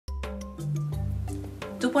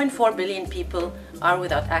2.4 billion people are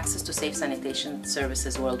without access to safe sanitation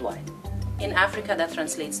services worldwide. In Africa, that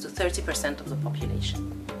translates to 30% of the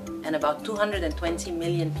population, and about 220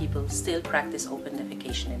 million people still practice open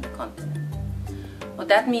defecation in the continent. What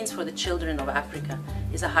that means for the children of Africa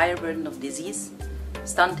is a higher burden of disease,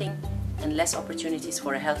 stunting, and less opportunities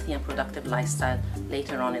for a healthy and productive lifestyle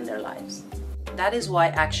later on in their lives. That is why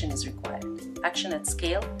action is required. Action at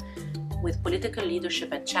scale, with political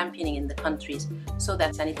leadership and championing in the countries so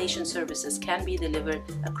that sanitation services can be delivered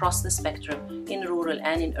across the spectrum in rural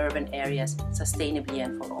and in urban areas sustainably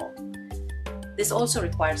and for all. This also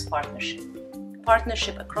requires partnership.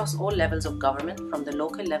 Partnership across all levels of government, from the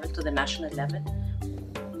local level to the national level.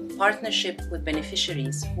 Partnership with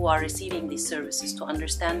beneficiaries who are receiving these services to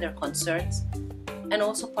understand their concerns, and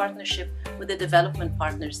also partnership with the development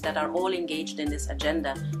partners that are all engaged in this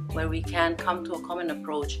agenda, where we can come to a common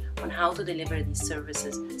approach on how to deliver these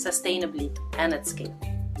services sustainably and at scale.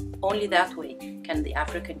 Only that way can the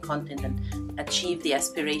African continent achieve the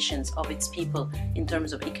aspirations of its people in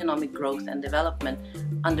terms of economic growth and development,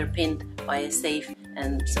 underpinned by a safe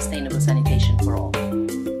and sustainable sanitation for all.